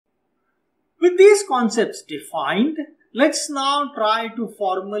With these concepts defined, let's now try to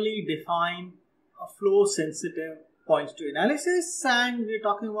formally define a flow sensitive points to analysis, and we're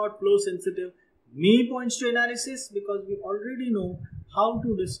talking about flow sensitive May points to analysis because we already know how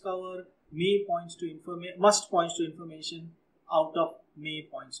to discover May points to must points to information out of May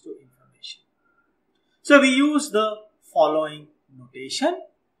points to information. So we use the following notation.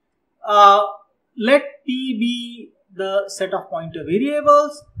 Let P be the set of pointer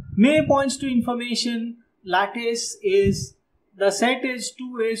variables. May points to information lattice is the set is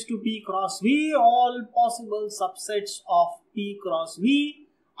 2 raised to P cross V, all possible subsets of P cross V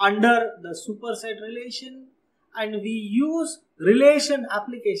under the superset relation, and we use relation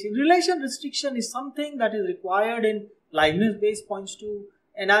application. Relation restriction is something that is required in Leibniz based points to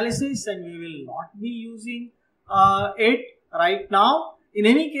analysis, and we will not be using it right now. In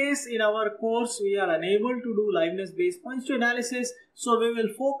any case, in our course, we are unable to do Leibniz based points to analysis, so we will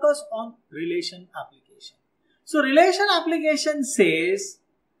focus on relation application. So relation application says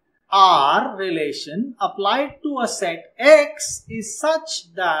R relation applied to a set X is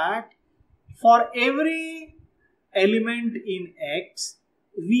such that for every element in X,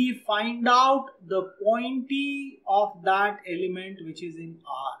 we find out the pointee of that element which is in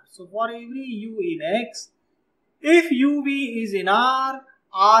R. So for every U in X, if UV is in R,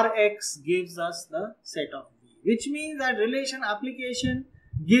 Rx gives us the set of V, which means that relation application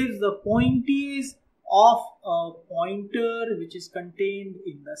gives the pointees of a pointer which is contained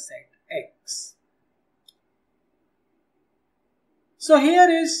in the set X. So here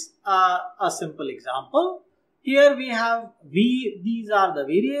is a simple example. Here we have V, these are the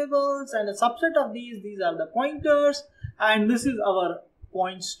variables, and a subset of these are the pointers, and this is our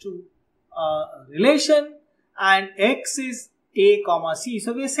points to relation, and X is A comma C.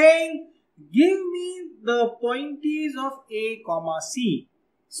 So we are saying give me the pointees of A comma C.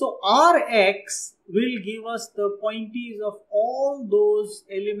 So Rx will give us the pointees of all those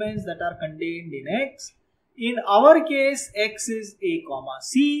elements that are contained in X. In our case, X is A comma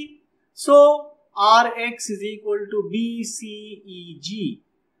C. So Rx is equal to B, C, E, G,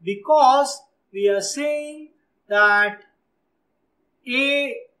 because we are saying that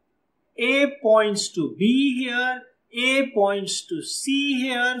A points to B here, A points to C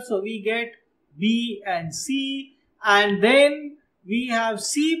here, so we get B and C, and then we have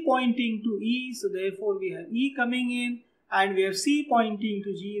C pointing to E, so therefore we have E coming in, and we have C pointing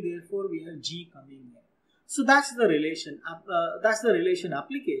to G, therefore we have G coming in. So that's the relation.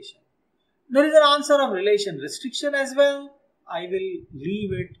 Application. There is an answer of relation restriction as well. I will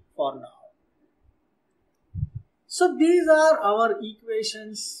leave it for now. So these are our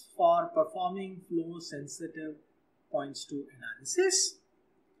equations for performing flow sensitive points to analysis.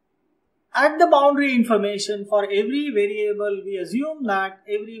 At the boundary information for every variable, we assume that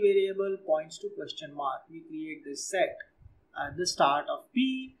every variable points to question mark. We create this set at the start of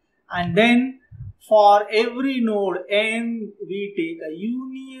P, and then for every node n, we take a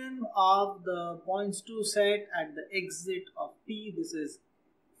union of the points to set at the exit of P. This is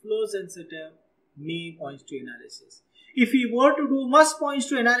flow sensitive May points to analysis. If we were to do must points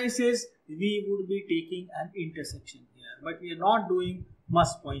to analysis, we would be taking an intersection here, but we are not doing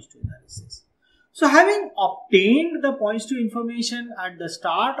must points to analysis. So having obtained the points to information at the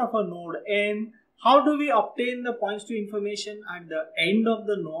start of a node n, how do we obtain the points to information at the end of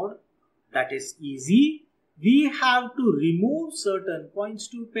the node? That is easy. We have to remove certain points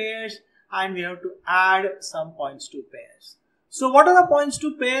to pairs, and we have to add some points to pairs. So what are the points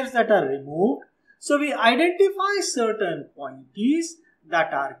to pairs that are removed? So we identify certain pointees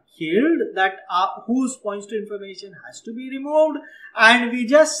that are killed, whose points to information has to be removed, and we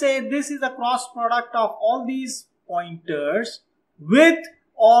just say this is a cross product of all these pointers with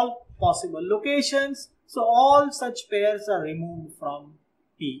all possible locations. So all such pairs are removed from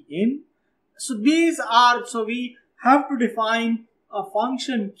P in. So we have to define a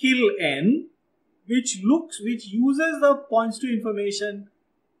function kill n, which uses the points to information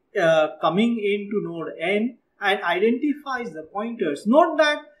coming into node n and identifies the pointers. Note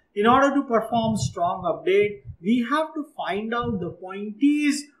that in order to perform strong update, we have to find out the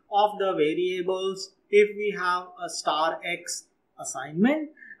pointees of the variables if we have a star x assignment,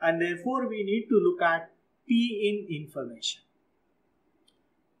 and therefore we need to look at P in information.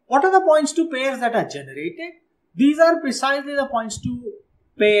 What are the points to pairs that are generated? These are precisely the points to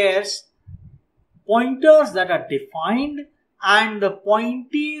pairs, pointers that are defined, and the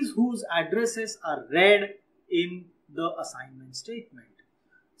pointees whose addresses are read in the assignment statement.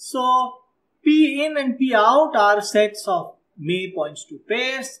 So P in and P out are sets of May points to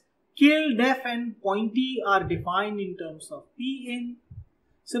pairs. Kill, def, and pointee are defined in terms of P in.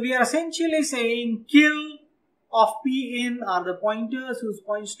 So we are essentially saying kill of p in are the pointers whose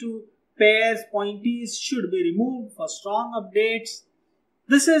points to pairs pointees should be removed for strong updates.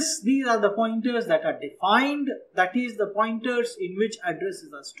 These are the pointers that are defined, that is the pointers in which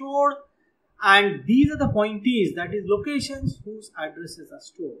addresses are stored, and these are the pointees, that is locations whose addresses are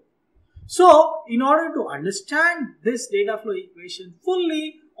stored. So in order to understand this data flow equation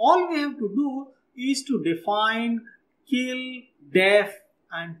fully, all we have to do is to define kill, def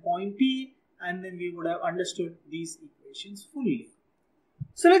and pointee, and then we would have understood these equations fully.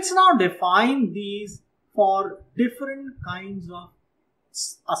 So let's now define these for different kinds of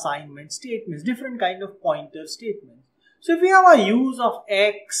assignment statements, different kind of pointer statements. So if we have a use of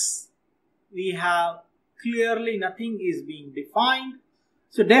x, we have clearly nothing is being defined.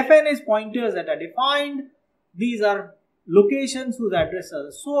 So defn is pointers that are defined. These are locations whose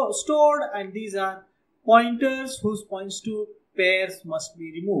addresses are stored, and these are pointers whose points to pairs must be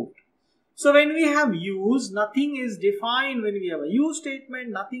removed. So when we have use, nothing is defined. When we have a use statement,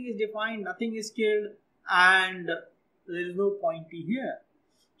 nothing is defined, nothing is killed, and there is no pointee here.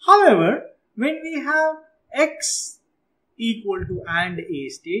 However, when we have x equal to and a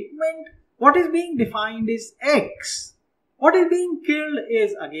statement, what is being defined is x. What is being killed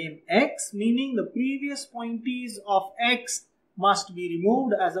is again x, meaning the previous pointees of x must be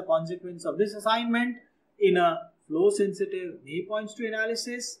removed as a consequence of this assignment in a flow sensitive May points to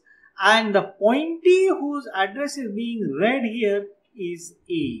analysis, and the pointee whose address is being read here is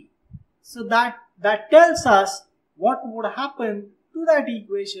a. So that tells us what would happen to that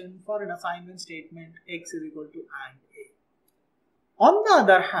equation for an assignment statement x is equal to and a. On the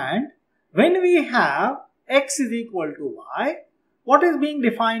other hand, when we have x is equal to y, what is being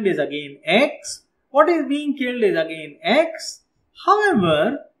defined is again x, what is being killed is again x.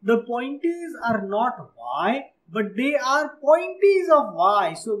 However, the pointees are not y, but they are pointees of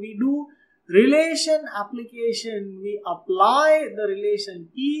y. So we do relation application, we apply the relation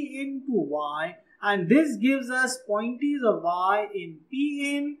p into y, and this gives us pointees of y in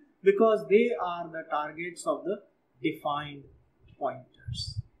p in because they are the targets of the defined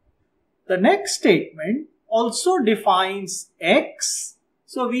pointers. The next statement also defines x.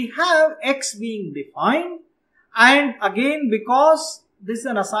 So we have x being defined, and again because this is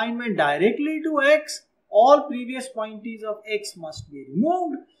an assignment directly to x, all previous pointees of x must be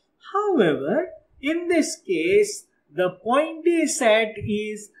removed. However, in this case, the pointee set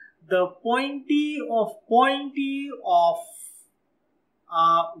is the pointee of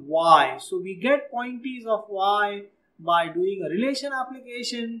y. So we get pointees of y by doing a relation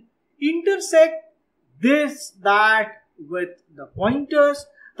application, intersect that with the pointers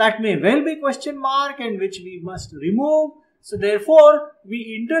that may well be question mark and which we must remove. So therefore,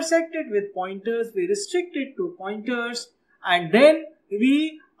 we intersect it with pointers, we restrict it to pointers, and then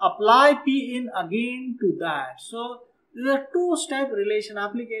we apply p in again to that. So the two-step relation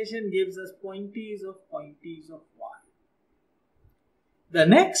application gives us pointees of y. The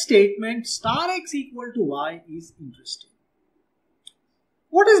next statement, star x equal to y, is interesting.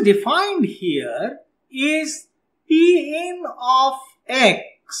 What is defined here is p in of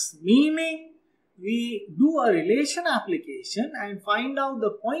x, meaning we do a relation application and find out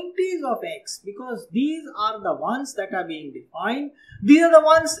the pointees of x, because these are the ones that are being defined. These are the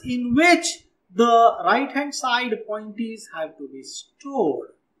ones in which the right hand side pointees have to be stored.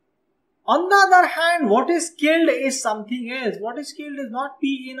 On the other hand, what is killed is something else. What is killed is not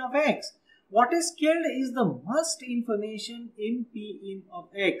p in of x. What is killed is the must information in p in of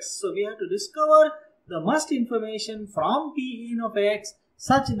x. So we have to discover the must information from p in of x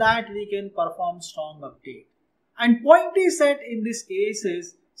such that we can perform strong update. And pointee set in this case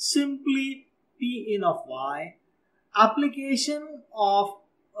is simply p in of y, application of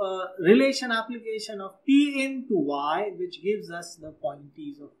relation application of p in to y, which gives us the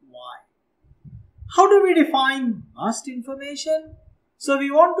pointees of y. How do we define must information? So we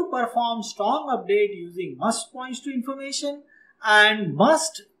want to perform strong update using must points to information, and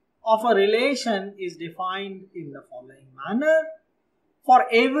must of a relation is defined in the following manner. For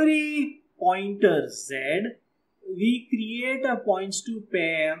every pointer z, we create a points to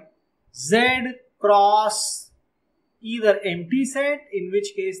pair z cross either empty set, in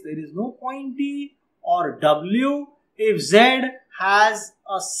which case there is no pointee, or w if z has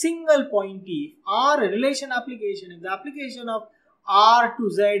a single pointee. Our relation application, if the application of r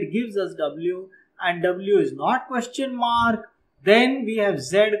to z gives us w and w is not question mark, then we have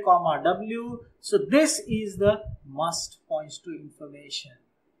z comma w. So this is the must points to information.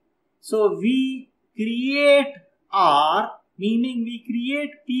 So we create r, meaning we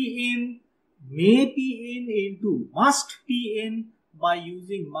create p in, may p in into must p in by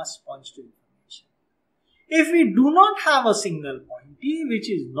using must points to information. If we do not have a single pointee which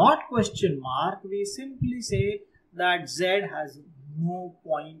is not question mark, we simply say that Z has no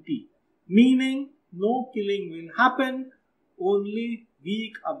pointee, meaning no killing will happen, only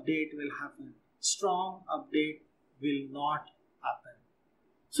weak update will happen. Strong update will not happen.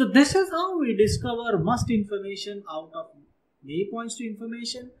 So this is how we discover must information out of may points to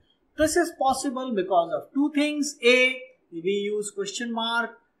information. This is possible because of two things. A, we use question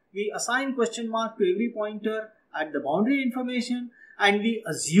mark. We assign question mark to every pointer at the boundary information, and we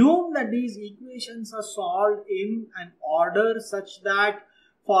assume that these equations are solved in an order such that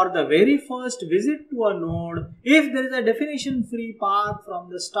for the very first visit to a node, if there is a definition free path from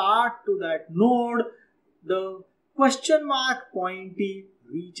the start to that node, the question mark pointee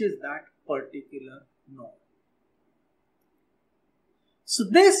reaches that particular node. So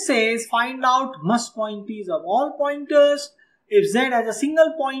this says find out must pointees of all pointers. If Z has a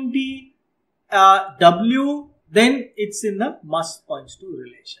single pointee W, then it's in the must points to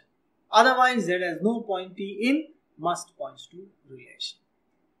relation. Otherwise, Z has no pointee in must points to relation.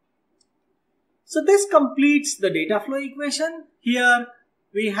 So this completes the data flow equation. Here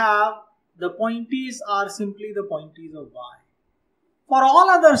we have the pointees are simply the pointees of Y. For all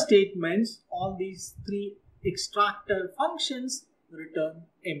other statements, all these three extractor functions return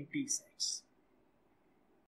empty sets.